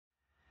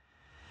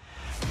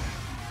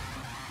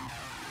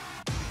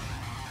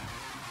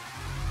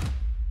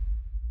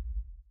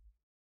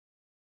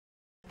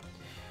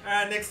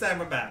Alright, next time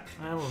we're back.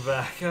 And we're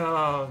back.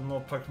 Oh,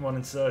 more Pokemon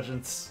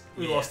Insurgents.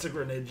 We Yeah. lost a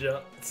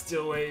Greninja. It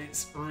still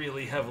weighs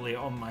really heavily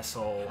on my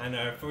soul. I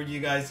know, for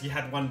you guys, you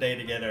had one day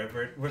to get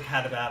over it. We've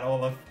had about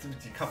all of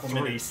a couple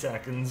 3 minutes.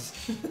 seconds.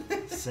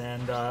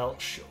 Sandile,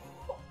 sure.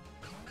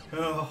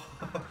 Oh.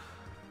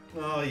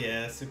 Oh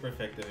yeah, super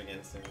effective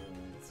against him.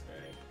 That's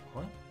great.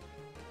 What?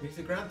 He's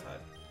a ground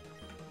type.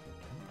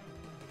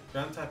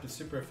 Ground type is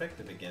super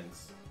effective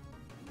against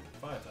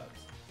fire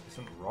types.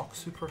 Isn't Rock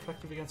super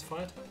effective against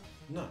Fire type?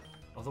 No.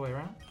 Other way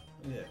around?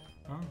 Yeah.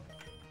 Oh.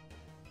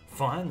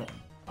 Fine then.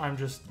 I'm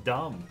just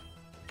dumb.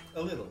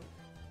 A little.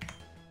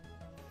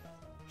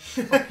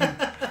 Use Rock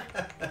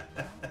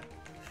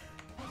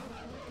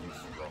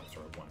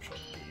throw one-shot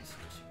bees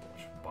because you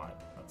watch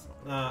Bite. That's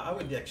not I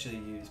would actually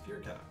use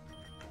Fury Cutter.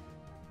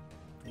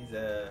 He's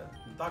a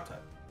dark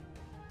type.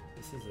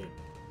 This is a trainer.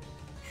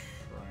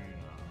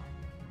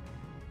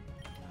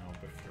 I'll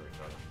go Fury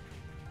Cutter.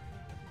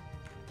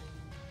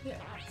 Yeah,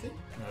 see?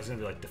 No, it's gonna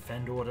be like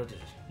Defend Order to,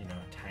 you know,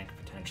 tank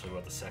potentially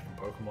what the second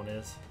Pokemon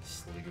is.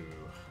 Sliggoo.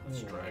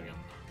 That's Ooh. Dragon.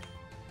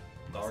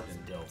 Dark This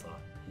is Delta.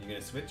 You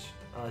gonna switch?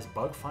 Is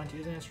Bug fine to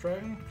using its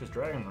Dragon? Because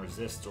Dragon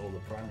resists all the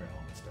primary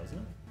elements, doesn't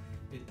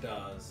it? It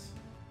does.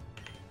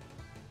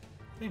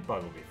 I think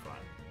Bug will be fine.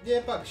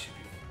 Yeah, Bug should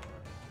be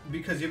fine.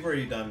 Because you've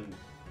already done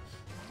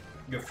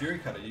your Fury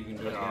Cutter, you can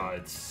do it again.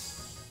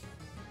 It's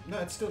No,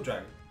 it's still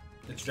Dragon.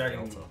 It's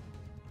Dragon. Delta.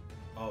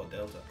 Oh,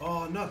 Delta.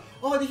 Oh, no.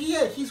 Oh,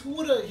 yeah, he's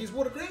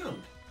water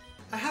ground.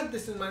 I had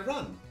this in my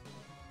run.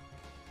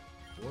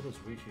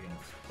 Water's weak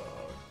against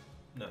Bug.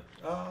 No.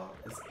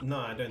 No,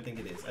 I don't think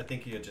it is. I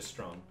think you're just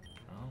strong.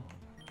 Oh.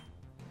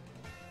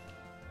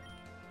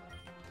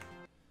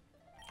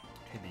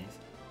 Hey, bees.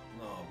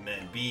 Oh,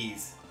 man,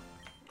 bees.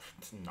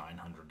 It's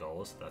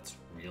 $900. That's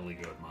really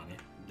good money.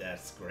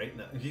 That's great.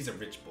 No, he's a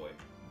rich boy.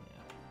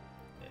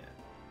 Yeah. Yeah.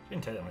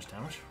 Didn't take that much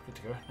damage. Good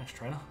to go. Next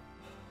trainer.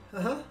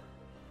 Uh-huh.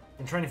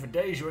 Been training for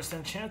days. You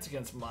stand a chance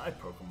against my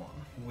Pokemon.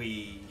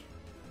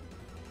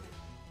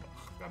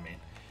 I mean,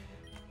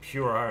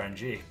 pure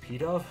RNG.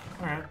 P-Dove?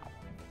 Alright.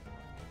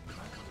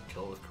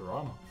 Kill it with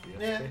Kurama.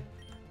 Yeah.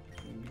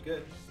 It'd be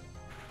good.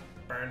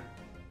 Burn.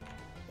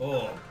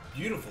 Oh,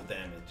 beautiful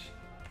damage.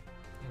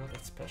 You got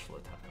that special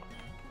attack on it.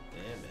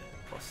 Yeah, man.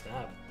 Plus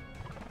stab.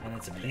 And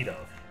it's a P-Dove,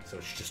 so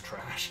it's just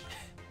trash.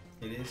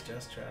 It is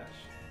just trash.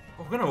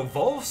 Oh, we're gonna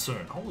evolve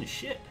soon. Holy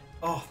shit.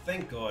 Oh,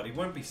 thank God. He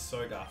won't be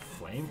so dark.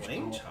 Flame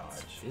Flame Charge. charge.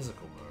 It's a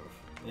physical move.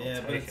 Yeah,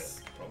 I'll but take it's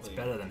it. probably... It's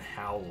better than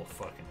Howl or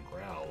fucking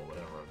Growl or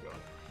whatever I've got.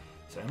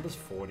 So Ember's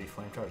 40,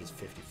 Flame Charge is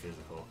 50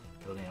 physical.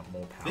 Building up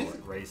more power,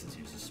 it raises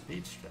user's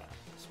speed stat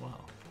as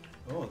well.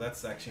 Oh,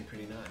 that's actually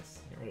pretty nice.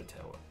 Get rid of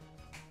Tailwhip.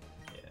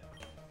 Yeah.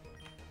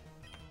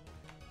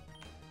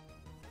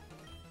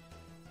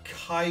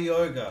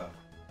 Kyogre.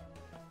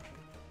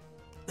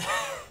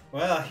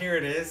 Well, here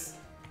it is.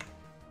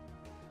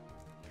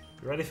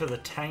 You ready for the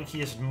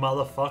tankiest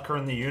motherfucker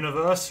in the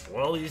universe?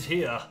 Well, he's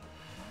here.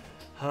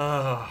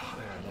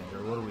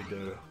 What do we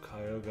do?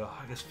 Kyogre,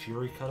 I guess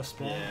Fury Cutter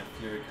spell? Yeah,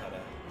 Fury Cutter.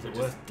 Is it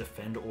worth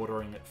Defend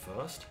Ordering it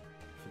first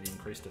for the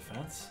increased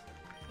defense?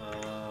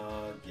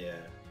 Yeah.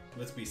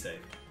 Let's be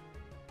safe.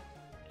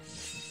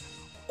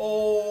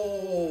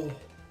 Oh!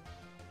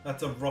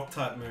 That's a rock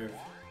type move.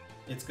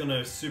 It's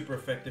gonna super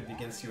effective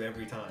against you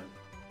every time.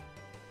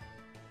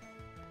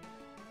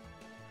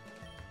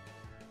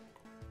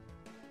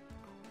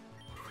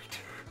 What do we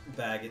do?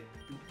 Bag it.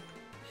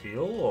 Heal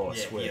or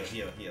Yeah, switch?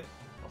 heal.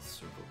 Oh,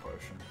 Super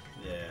Potion.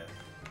 Yeah.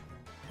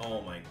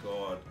 Oh my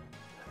God.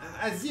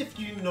 As if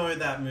you know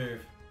that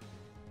move.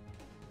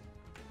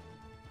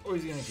 Oh,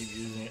 he's gonna keep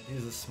using it.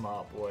 He's a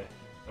smart boy.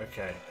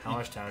 Okay, how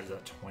much damage is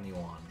that?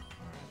 21. Alright.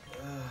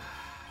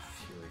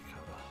 Fury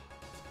Cutter.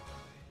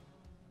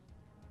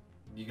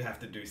 You have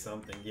to do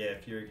something. Yeah,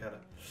 Fury Cutter.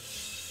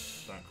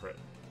 Don't crit.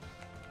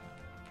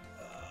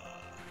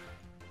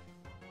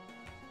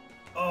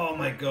 Oh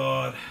my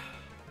God.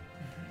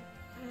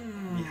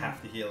 You have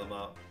to heal him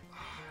up.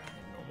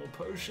 Normal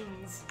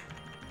potions.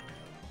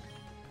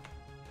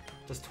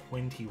 Just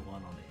 21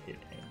 on a hit,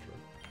 Angel.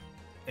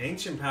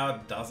 Ancient Power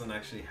doesn't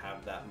actually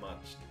have that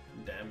much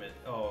damage.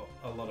 Oh,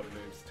 a lot of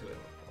moves to it.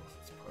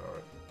 Let's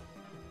prioritize.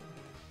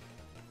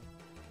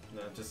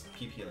 No, just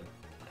keep healing.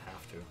 I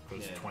have to,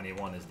 because Yeah.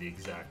 21 is the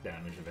exact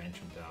damage of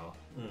Ancient Power.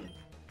 Mm.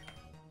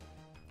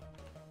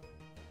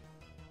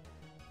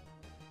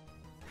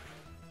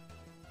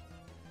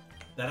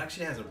 That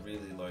actually has a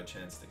really low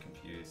chance to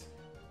confuse.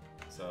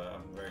 So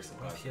I'm very Worth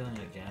surprised. healing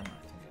again?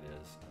 I think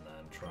it is. And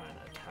then try and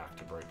attack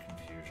to break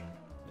confusion.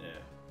 Yeah.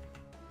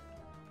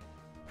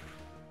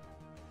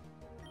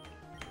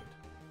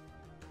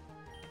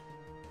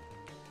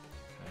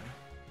 Okay.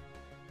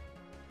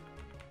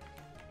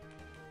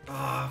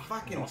 Ah,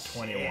 fucking Not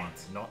 21.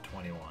 shit. Not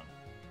 21.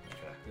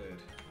 Okay. Good.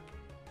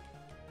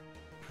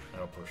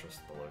 That'll push us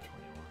below 21.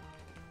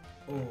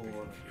 Oh,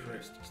 Confused,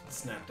 crit. just not-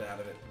 Snapped out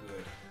of it.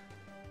 Good.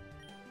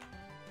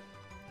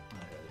 I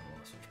didn't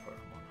want to switch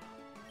Pokemon.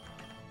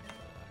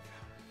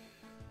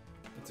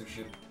 It's a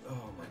good.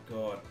 Oh my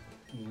God.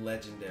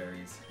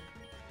 Legendaries.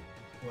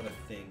 What a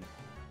thing.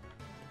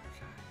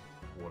 Okay.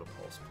 Water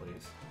Pulse,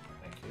 please.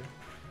 Thank you.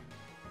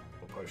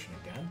 Or Potion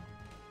again.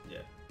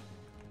 Yeah.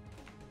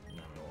 And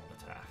then we want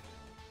attack.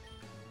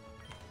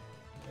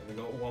 And we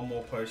got one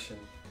more potion.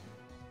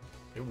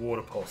 It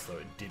Water Pulse though,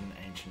 it didn't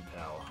Ancient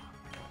Power.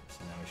 Right,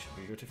 so now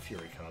we go to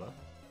Fury Cutter.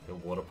 He'll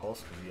Water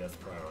Pulse because he has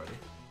priority.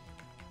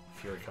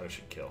 Fury Cutter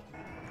should kill.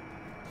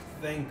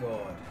 Thank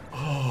God.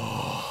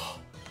 Oh.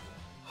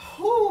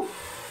 Whew.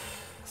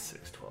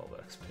 612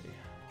 XP.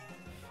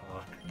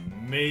 Fuck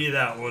me,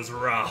 that was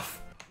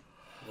rough.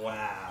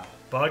 Wow.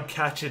 Bug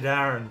Catcher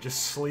Darren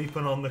just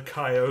sleeping on the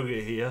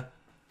Kyogre here.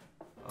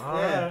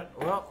 Alright,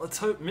 well, let's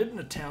hope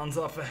Midna Town's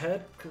up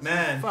ahead. Cause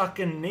Man. we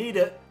fucking need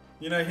it.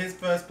 You know, his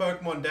first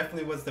Pokemon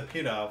definitely was the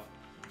Pidove.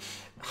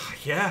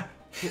 Yeah.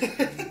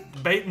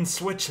 Bait and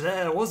switch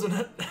there, wasn't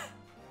it?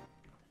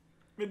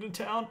 Midna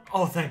Town?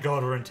 Oh, thank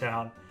God we're in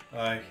town.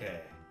 Okay.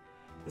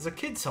 There's a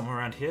kid somewhere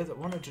around here that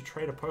wanted to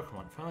trade a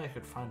Pokemon. If only I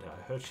could find her.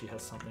 I heard she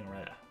has something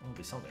rare. It'll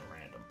be something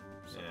random.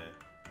 So. Yeah.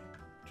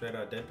 Trade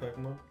our dead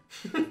Pokemon?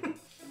 I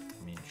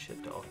mean,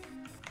 shit, dog.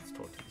 Let's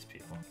talk to these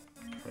people.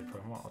 Trade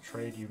Pokemon. I'll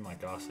trade you my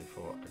Ghastly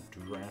for a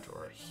Durant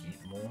or a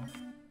Heatmore.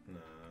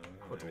 No.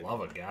 I would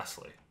love a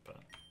Ghastly,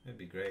 but... It'd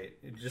be great.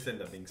 It'd just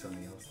end up being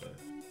something else, though.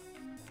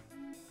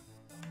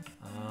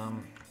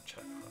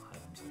 Check for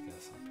items, I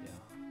guess, up here.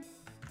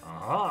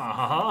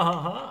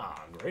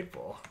 Ah, great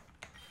ball.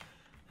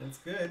 It's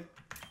good.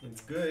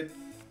 It's good.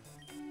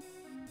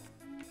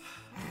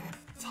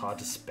 It's hard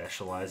to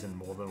specialize in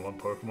more than one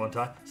Pokemon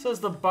type. Says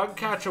the Bug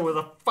Catcher with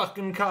a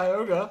fucking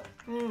Kyogre.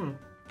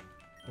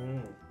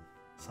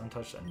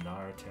 Suntouch and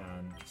Nara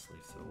Town. Just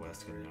leave to the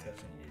west and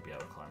you'd be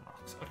able to climb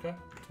rocks. Okay,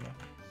 good to know.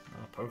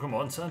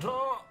 Pokemon Center.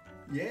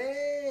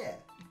 Yeah!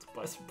 Let's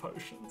buy some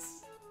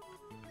potions.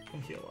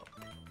 And heal up.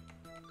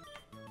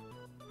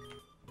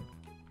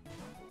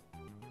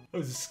 That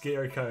was a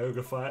scary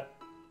Kyogre fight.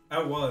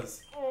 That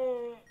was.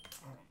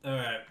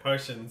 Alright,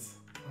 potions.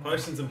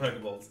 Potions and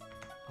Pokeballs.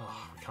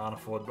 Oh, we can't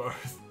afford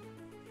both.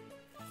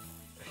 I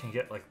can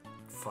get like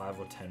 5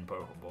 or 10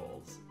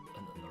 Pokeballs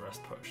and then the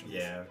rest potions.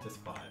 Yeah, just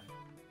 5.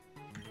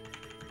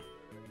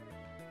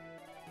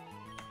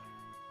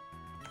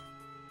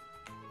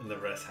 And the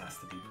rest has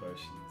to be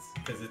potions.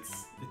 Because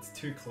it's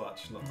too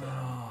clutch not to have.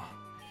 I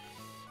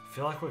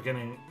feel like we're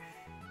getting...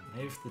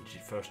 Maybe if the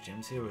first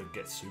gym's here, we'd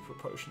get super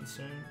potions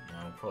soon.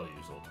 No, we'll probably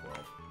use all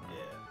 12.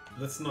 Yeah.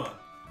 Let's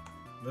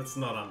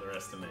not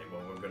underestimate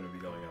what we're going to be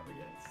going up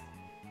against.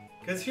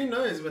 Because who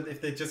knows if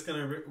they're just going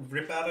to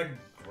rip out a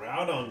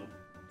Groudon.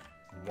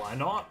 Why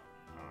not?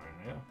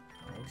 Yeah.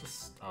 I'll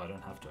just... Oh, I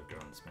don't have to go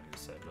on this menu to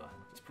save, do I?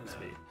 Just press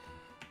speed.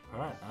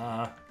 Alright,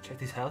 check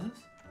these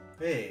houses.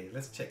 Hey,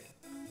 let's check.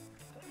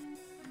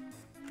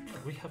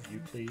 Can we have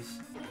you, please?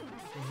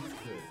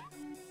 Good.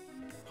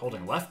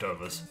 Holding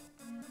leftovers.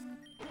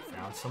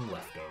 Found some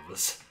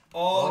leftovers.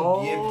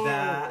 Oh, give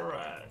that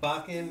right.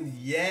 fucking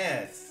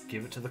yes.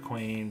 Give it to the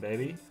queen,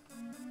 baby.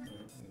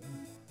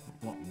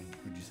 What,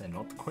 would you say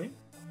not the queen?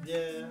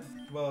 Yeah,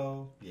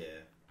 well, yeah.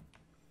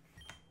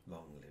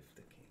 Long live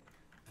the king.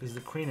 Because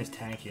the queen is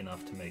tanky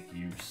enough to make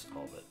use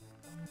of it.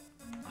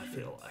 I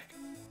feel like.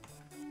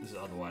 Because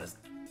otherwise,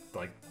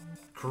 like,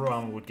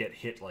 Kurama would get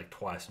hit like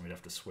twice and we'd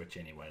have to switch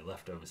anyway.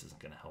 Leftovers isn't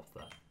going to help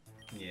that.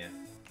 Yeah.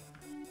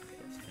 Okay,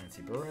 that's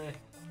Fancy Beret.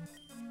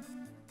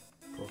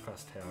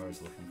 Broadcast Tower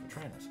is looking for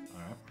trainers.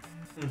 Alright.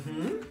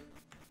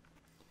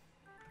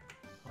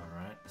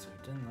 Alright, so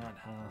we've done that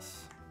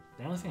house.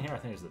 The only thing here I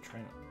think is the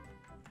trainer.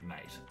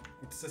 Mate.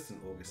 It's just an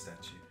Augur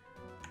statue.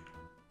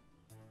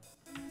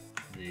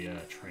 The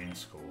trainer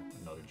school,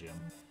 not a gym.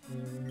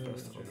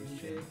 First August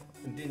gym.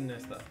 Didn't know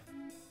stuff.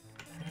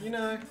 You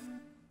know,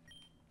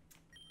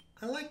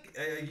 I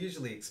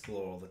usually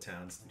explore all the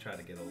towns and try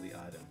to get all the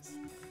items.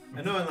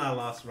 I know in our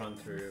last run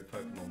through of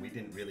Pokemon we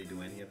didn't really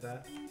do any of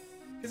that.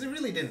 Because it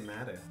really didn't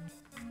matter.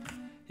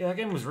 Yeah, that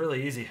game was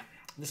really easy.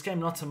 This game,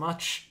 not so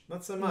much.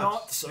 Not so much.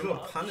 Not so It'll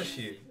much. punish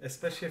you,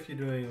 especially if you're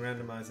doing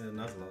Randomiser and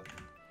Nuzlocke.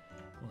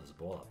 Oh, there's a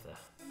ball up there.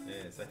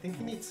 Yes, I think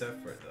you need Surf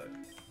for it though.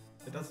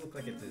 It does look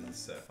like it is a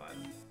Surf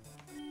item.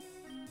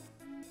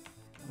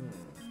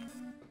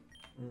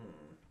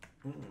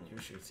 You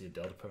should see a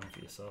Delta Pokemon for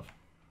yourself.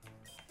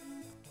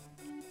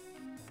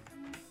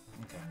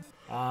 Okay.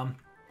 Can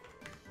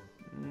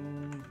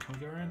we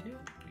go around here?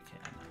 We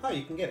can. Oh,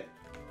 you can get it.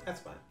 That's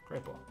fine.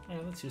 Great ball.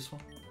 Yeah, that's useful.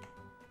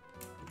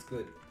 It's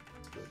good.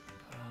 It's good.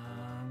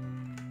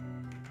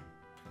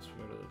 Guess we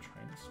go to the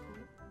trainer school.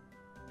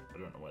 I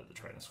don't know where the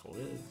trainer school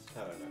is. I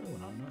don't know. Oh,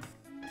 an unknown.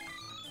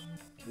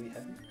 Can we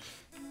have you?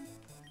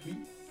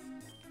 Please?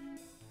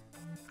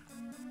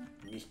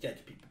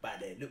 Misjudge people by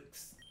their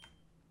looks.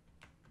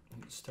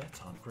 The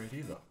stats aren't great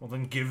either. Well,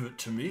 then give it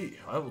to me.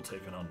 I will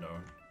take an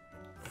unknown.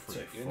 Free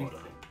Take fodder.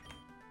 anything.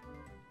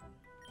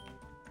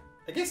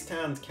 I guess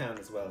towns count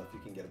as well if you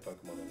can get a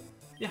Pokemon in them.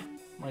 Yeah,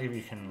 maybe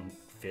you can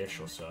fish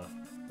or surf.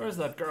 Where's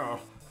that girl?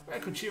 Where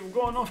could she have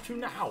gone off to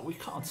now? We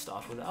can't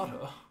start without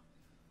her.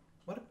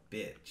 What a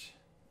bitch.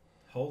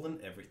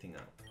 Holding everything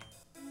up.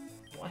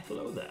 Why,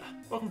 hello there.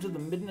 Welcome to the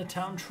Midna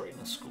Town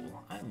Trainer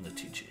School. I am the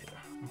teacher here.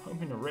 I'm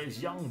hoping to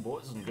raise young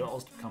boys and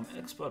girls to become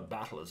expert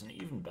battlers and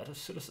even better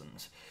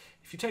citizens.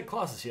 If you take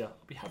classes here, I'll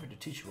be happy to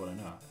teach you what I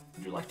know.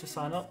 Would you like to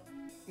sign up?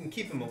 And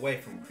keep them away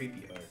from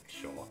creepy folk.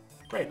 Sure.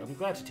 Great, I'll be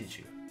glad to teach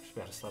you. Just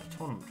about to start a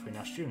tournament between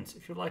our students.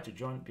 If you'd like to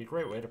join, it'd be a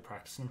great way to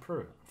practice and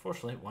improve.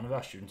 Unfortunately, one of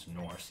our students,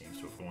 Nora, seems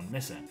to have gone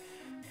missing.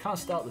 You can't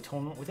start the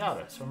tournament without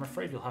her, so I'm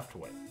afraid you'll have to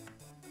wait.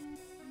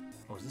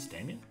 Oh, is this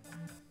Damien?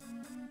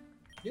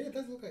 Yeah, it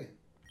does look like it.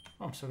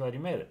 Oh, I'm so glad you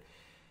made it.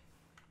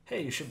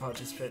 Hey, you should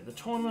participate in the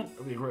tournament.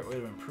 It'll be a great way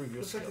to improve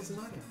your skills.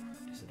 Looks like there's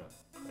an icon. Is it a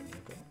Premier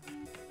game?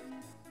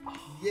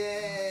 Oh.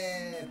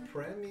 Yeah,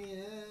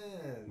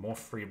 Premier. More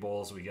free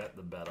balls we get,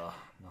 the better.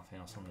 Nothing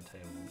else on the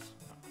tables.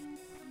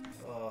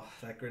 No. Oh,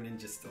 that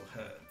Greninja still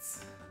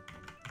hurts.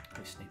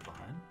 Can we sneak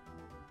behind?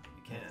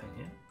 You can. Anything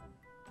here?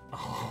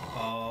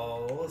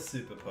 Oh,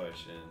 super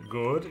potion.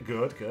 Good.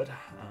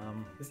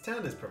 This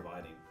town is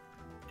providing.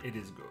 It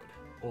is good.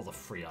 All the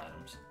free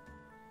items.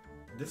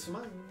 This is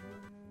mine.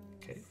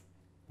 Okay.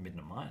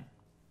 Midna Mine.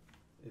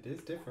 It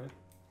is different.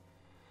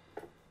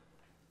 Please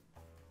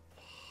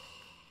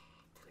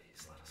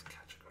let us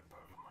catch a good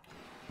Pokemon.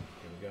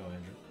 Here we go,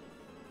 Andrew.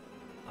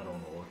 I don't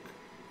want to look.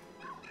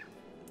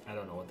 I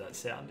don't know what that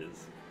sound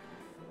is.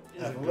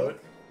 Is Have it a good?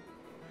 look.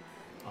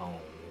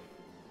 Oh.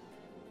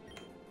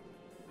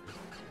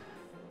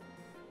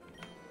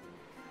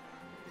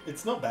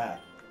 It's not bad.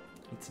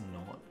 It's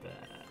not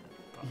bad.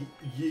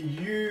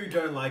 You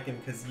don't like him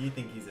because you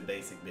think he's a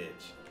basic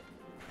bitch.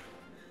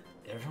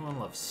 Everyone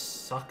loves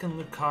sucking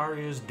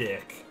Lucario's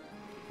dick.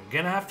 We're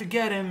gonna have to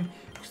get him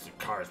because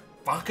Lucario's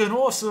fucking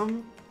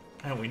awesome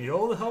and we need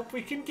all the help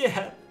we can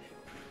get.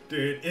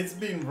 Dude, it's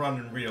been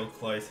running real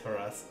close for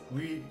us.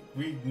 We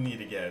need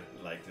to get,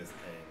 like, just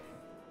a...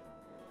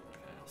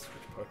 Okay, I'll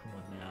switch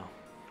Pokemon now.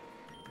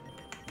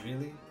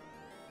 Really?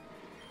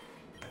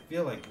 I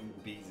feel like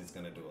Bees is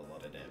gonna do a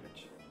lot of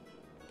damage.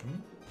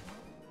 Hmm?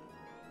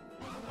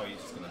 Oh, you're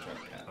just gonna try to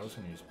catch. I was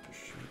gonna use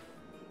Pursuit.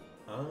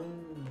 Oh,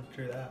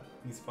 true that.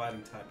 He's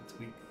fighting type, it's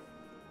weak.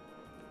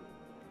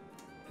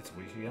 It's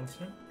weak against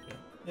him? Yeah.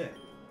 Yeah.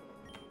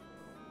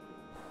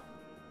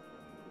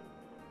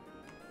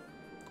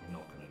 I'm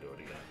not gonna do it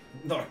again.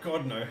 No,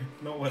 God, no.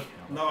 Not what.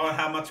 No,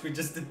 how much we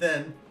just did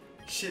then.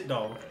 Shit,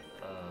 dog.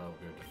 We'll go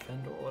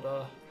defend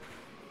order.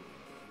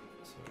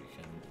 So we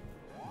can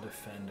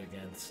defend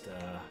against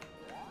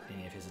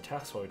any of his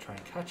attacks while we try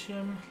and catch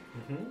him.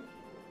 Mm-hmm.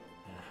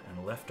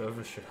 And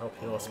leftovers should help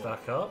heal us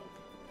back up.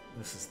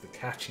 This is the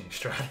catching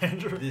strat,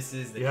 Andrew. This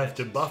is the You have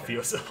to buff strat.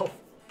 yourself.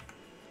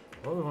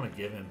 What do we want to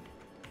give him?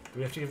 Do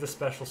we have to give the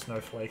special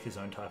snowflake his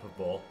own type of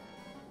ball?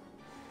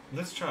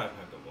 Let's try a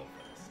Pokeball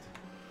first.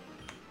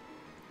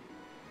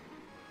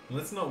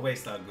 Let's not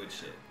waste our good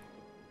shit.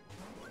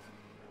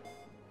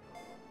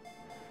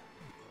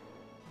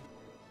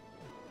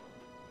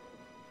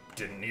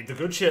 Didn't need the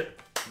good shit.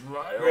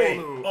 Right. Great.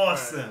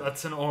 Awesome. Right.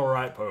 That's an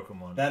alright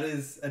Pokemon. That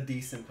is a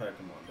decent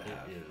Pokemon to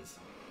have. It is.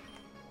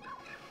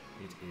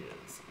 It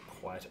is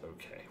quite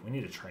okay. We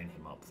need to train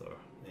him up though.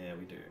 Yeah,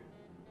 we do.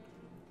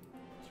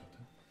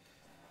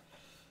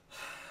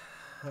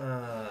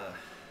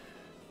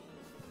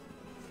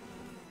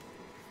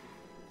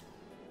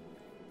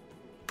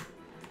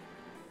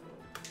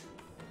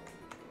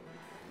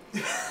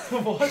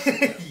 What?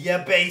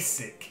 Yeah,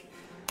 basic.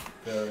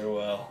 Very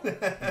well.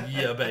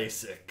 Yeah,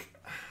 basic.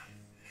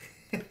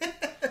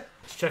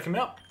 Let's check him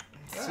out.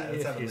 Alright,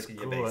 let's have a look at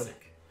your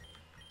basic.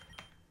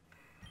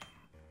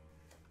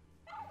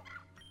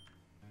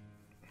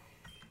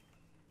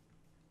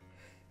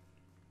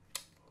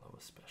 Lower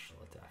special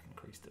attack,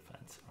 increased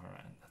defense.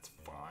 Alright, that's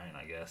fine,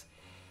 I guess.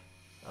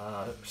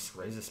 Just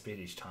raises speed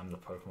each time the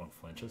Pokemon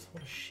flinches.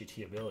 What a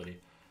shitty ability.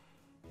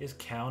 Here's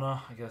counter.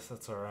 I guess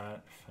that's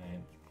alright.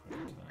 Faint.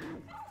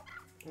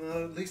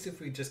 Well, at least if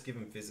we just give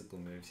him physical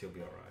moves, he'll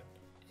be alright.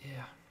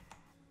 Yeah.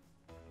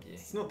 Yeah.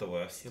 It's not the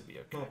worst. He'll be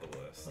okay. Not the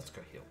worst. Let's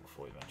go heal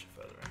before we venture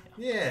further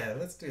in here. Yeah,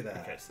 let's do that.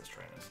 In case there's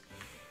trainers.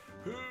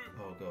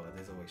 Oh god,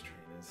 there's always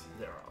trainers.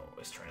 There are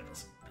always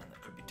trainers, and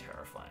that could be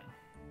terrifying.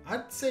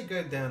 I'd say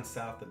go down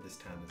south of this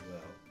town as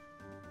well.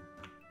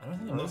 I don't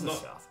think there is a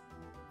south.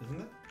 Isn't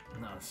there?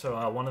 No,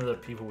 so one of the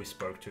people we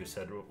spoke to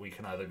said we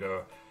can either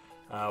go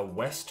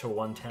west to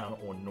one town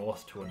or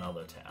north to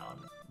another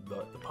town.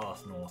 The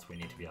path north, we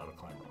need to be able to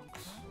climb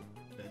rocks.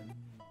 Okay.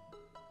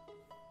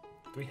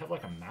 Do we have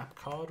like a map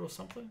card or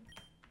something?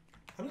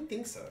 I don't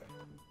think so.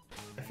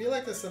 I feel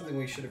like that's something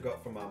we should have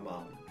got from our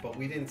mum, but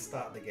we didn't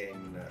start the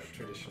game in a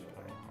traditional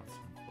way.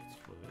 Let's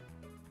flip it.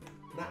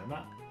 Nah. No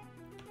map.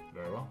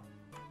 Very well.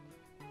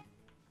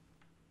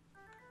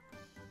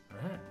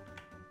 Alright.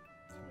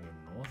 So we go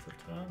north of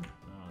town?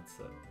 No, it's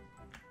that.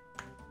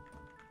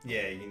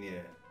 Yeah, you need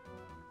it.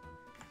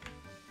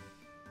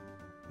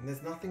 And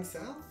there's nothing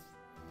south?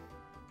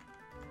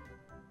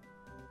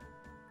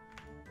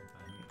 I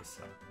think it's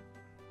south.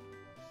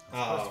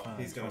 Oh,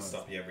 he's gonna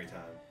stop you every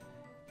time.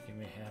 Give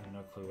me a hand,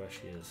 no clue where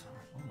she is.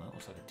 Oh, that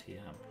looks like a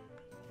TM.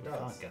 We does.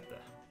 can't get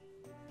there.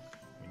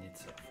 We need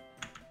stuff.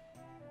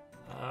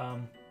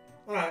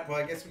 Alright, well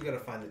I guess we gotta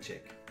find the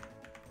chick.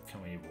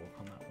 Can we walk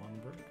on that one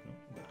brick?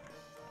 No. No.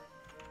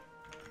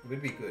 It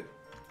would be good.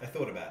 I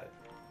thought about it.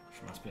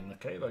 She must be in the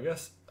cave, I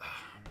guess.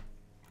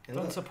 And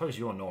Don't look, suppose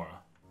you're Nora.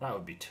 That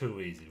would be too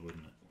easy,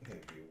 wouldn't it? it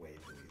would be way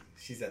too easy.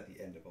 She's at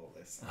the end of all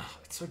this. Oh,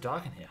 it's so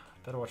dark in here.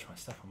 Better watch my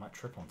step. I might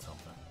trip on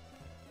something.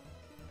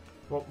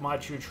 What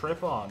might you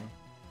trip on?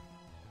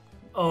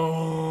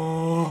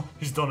 Oh,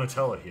 he's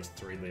Donatello. He has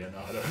 3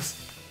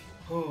 Leonardos.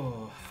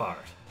 Oh, Fart.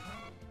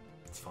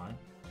 It's fine.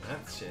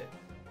 that's shit.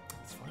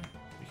 It's fine.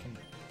 We can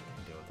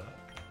deal with that.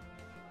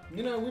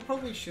 You know, we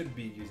probably should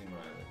be using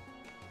Riley.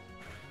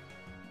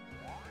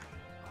 Oh wow,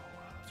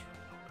 that's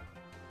really not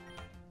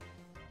good.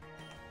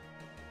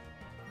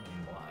 I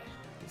mean, why?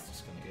 He's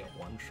just gonna get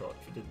one shot.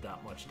 If he did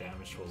that much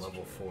damage to a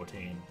level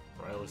 14,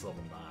 Riley's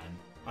level 9.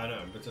 I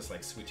know, but just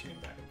like switching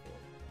him back and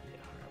forth.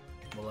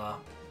 Yeah, alright.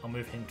 Well, I'll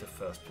move him to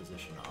first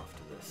position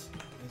after this.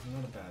 It's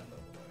not a bad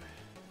level though.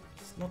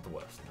 It's not the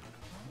worst, no.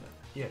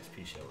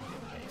 EXP shell would be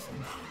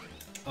amazing.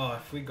 Oh,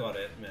 if we got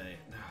it, mate.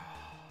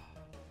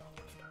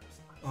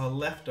 Oh,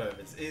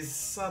 leftovers is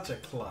such a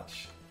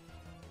clutch.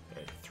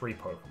 Okay, 3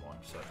 Pokemon,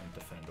 so I think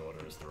Defend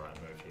Order is the right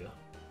move here.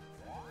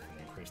 And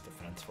increase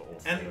defense for all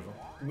 3 And of them.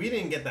 we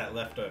didn't get that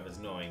leftovers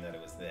knowing that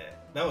it was there.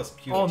 That was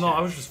pure Oh no, chance.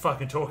 I was just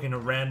fucking talking to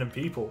random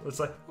people.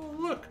 It's like, oh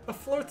look, a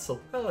Floatzel.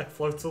 I like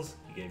Floatzels.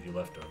 He gave you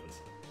leftovers.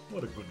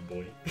 What a good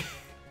boy.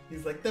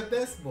 He's like the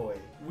best boy.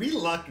 We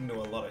luck into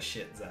a lot of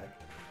shit,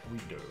 Zach. We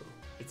do.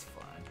 It's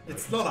fine.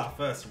 It's not our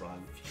first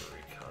run.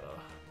 Fury Cutter.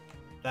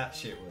 That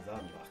shit was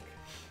unluck.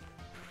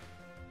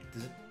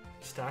 Does it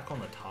stack on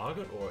the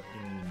target or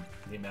in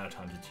the amount of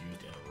times it's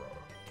used in a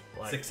row?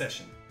 Like,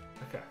 Succession.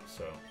 okay,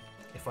 so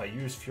if I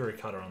use Fury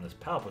Cutter on this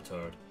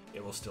Palpitoad,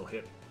 it will still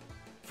hit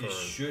for It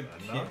should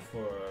hit enough?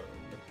 for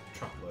a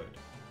truckload.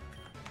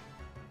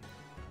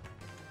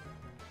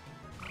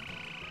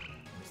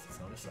 At least it's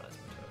not a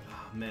Seismitoad.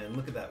 Oh, man,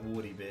 look at that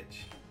warty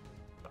bitch.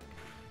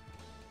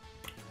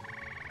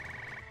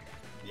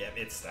 Yep,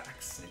 it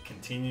stacks. It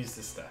continues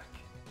to stack.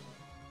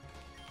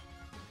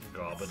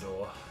 Garbodor.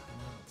 No,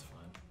 that's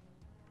fine.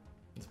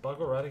 Is Bug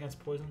alright against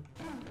poison?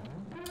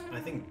 I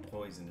think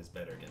poison is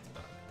better against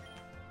bug.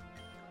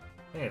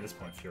 I think at this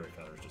point Fury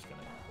Cutter is just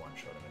gonna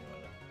one-shot him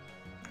anyway.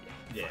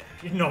 Yeah.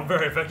 You're not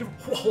very effective.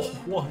 Whoa,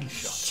 one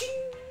shot.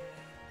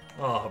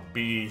 Oh,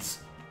 bees.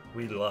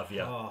 We love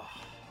you. Oh,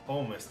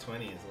 almost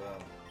 20 as well.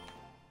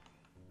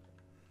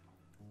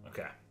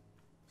 Okay.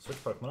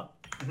 Switch Pokemon up.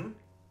 Mm-hmm.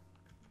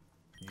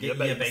 Yeah,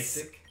 Get your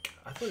basic.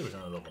 I thought he was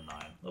only level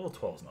 9. Level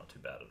 12 is not too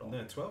bad at all.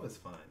 No, 12 is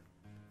fine.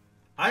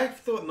 I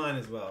thought 9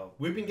 as well.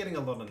 We've been getting a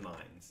lot of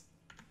 9s.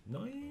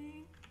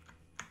 9?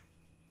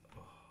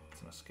 Oh,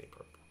 it's an escape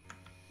rope.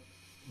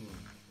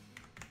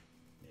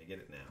 Yeah, get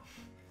it now.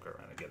 Go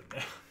around and get it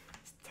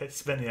now.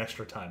 Spend the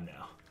extra time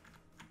now.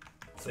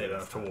 So Save we don't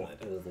us have to time walk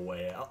later. all the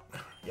way out.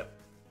 Yep.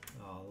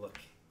 Oh, look.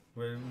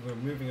 We're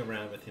moving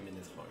around with him in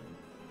his home.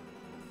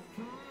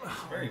 It's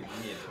a very weird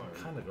I'm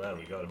home. kind of glad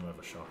we got him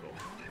over Shuckle.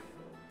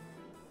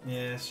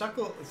 Yeah,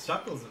 Shuckles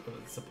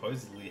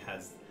supposedly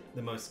has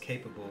the most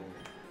capable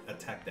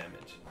attack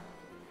damage.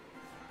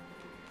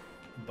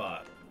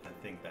 But I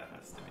think that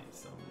has to be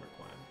some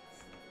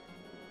requirements.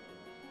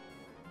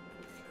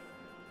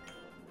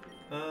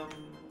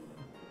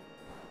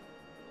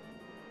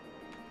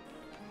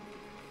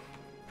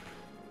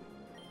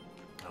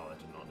 Oh, I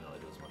did not nearly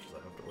do as much as I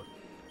hoped it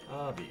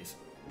would. Bees.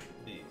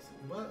 These.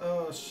 What?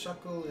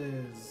 Shuckle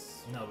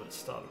is... No, but it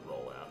started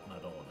roll out, and I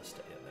don't want to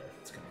stay in there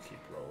if it's going to keep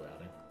roll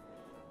outing.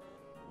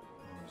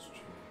 Oh, that's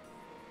true.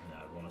 And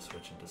I'd want to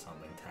switch into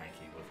something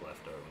tanky with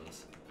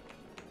leftovers.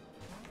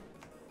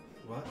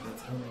 What?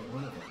 That's only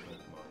one of our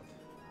Pokemon.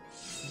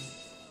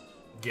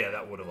 Yeah,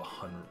 that would have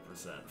 100%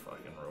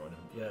 fucking ruined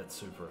him. Yeah, it's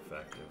super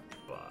effective,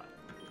 but...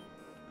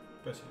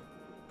 Press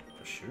you.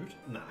 A shoot?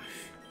 Nah.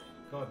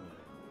 God,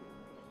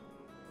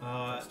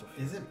 no. Just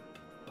a Is it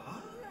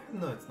Bug?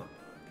 No, it's not Bug.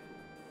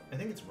 I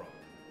think it's Rock.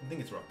 I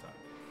think it's Rock type.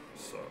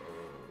 So...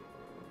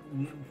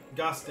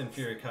 Gust and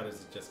Fury Cutters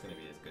is just going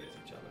to be as good as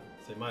each other.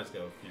 So you might as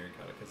well go with Fury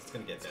Cutter because it's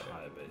going to get It's better.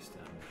 higher base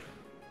damage.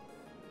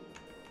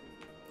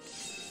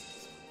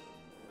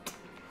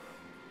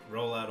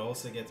 Rollout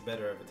also gets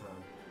better over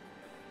time.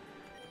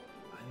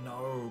 I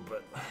know,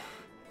 but...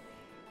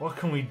 What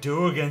can we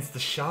do against the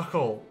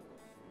Shuckle?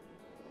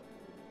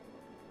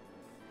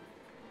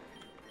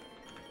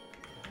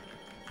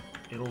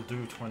 It'll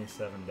do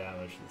 27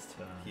 damage this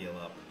turn. Heal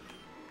up.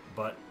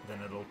 But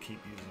then it'll keep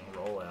using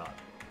rollout.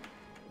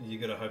 You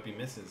gotta hope he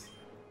misses.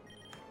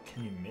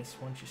 Can you miss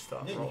once you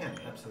start Yeah, you rolling?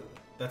 can, absolutely.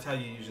 That's how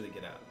you usually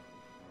get out.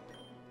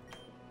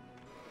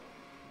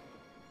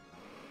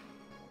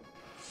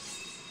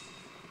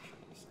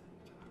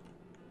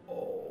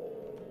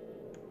 Oh.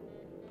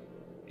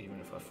 Even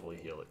if I fully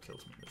heal, it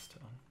kills me this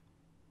turn.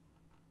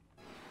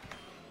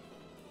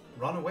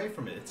 Run away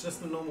from it. It's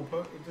just a normal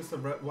just a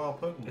wild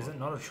Pokemon. Is it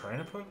not a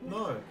trainer Pokemon?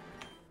 No.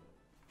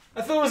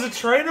 I thought it was a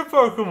trainer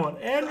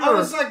Pokemon! Andrew! I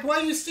was like, why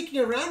are you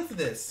sticking around for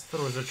this? I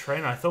thought it was a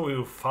trainer. I thought we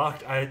were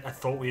fucked. I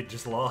thought we had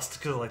just lost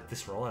because like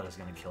this rollout is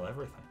going to kill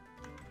everything.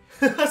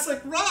 I was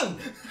like, run!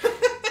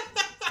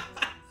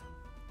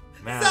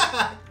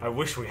 I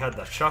wish we had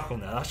that Shuckle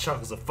now. That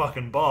Shuckle's a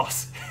fucking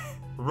boss.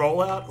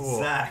 Rollout? Or...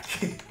 Zac,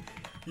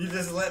 you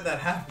just let that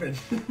happen.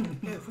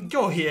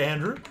 Go here,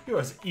 Andrew. You're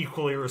as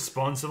equally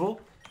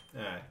responsible.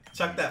 Alright,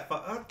 chuck that.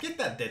 Get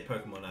that dead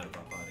Pokemon out of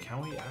our party.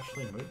 Can we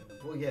actually move?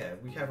 Well, yeah,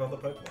 we have other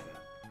Pokemon now.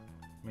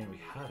 I mean, we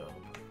had other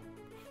Pokemon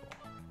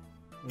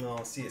before.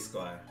 No, see a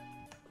Squire.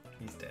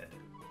 He's dead.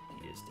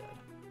 He is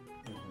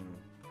dead.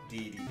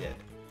 DD dead.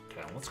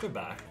 Okay, well, let's go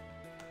back.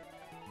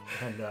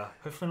 And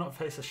hopefully not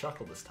face a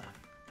Shuckle this time.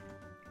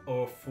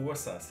 Or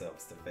force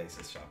ourselves to face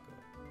a Shuckle.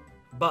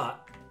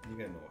 But... You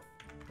go north.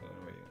 I don't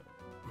know where you're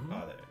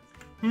going. Oh,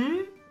 there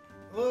it is.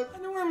 Look. I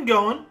know where I'm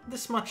going.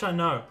 This much I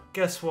know.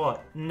 Guess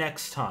what?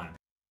 Next time